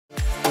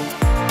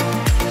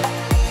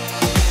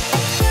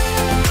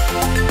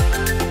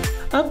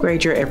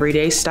Upgrade your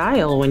everyday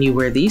style when you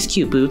wear these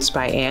cute boots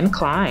by Anne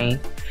Klein.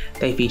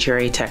 They feature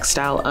a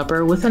textile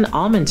upper with an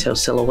almond toe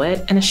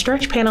silhouette and a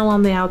stretch panel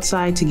on the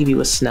outside to give you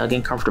a snug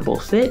and comfortable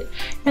fit,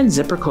 and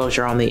zipper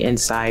closure on the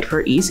inside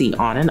for easy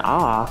on and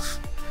off.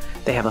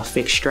 They have a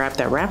fixed strap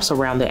that wraps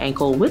around the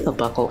ankle with a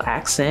buckle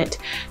accent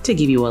to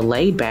give you a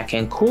laid-back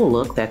and cool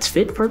look that's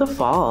fit for the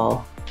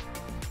fall.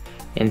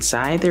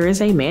 Inside, there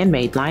is a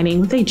man-made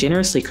lining with a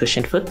generously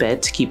cushioned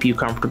footbed to keep you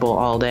comfortable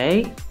all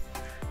day.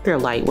 They're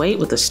lightweight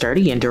with a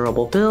sturdy and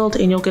durable build,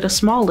 and you'll get a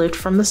small lift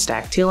from the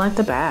stacked heel at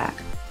the back.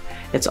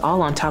 It's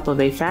all on top of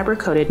a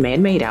fabric-coated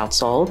man-made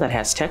outsole that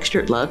has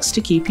textured lugs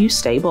to keep you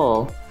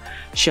stable.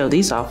 Show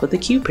these off with a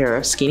cute pair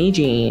of skinny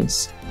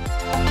jeans.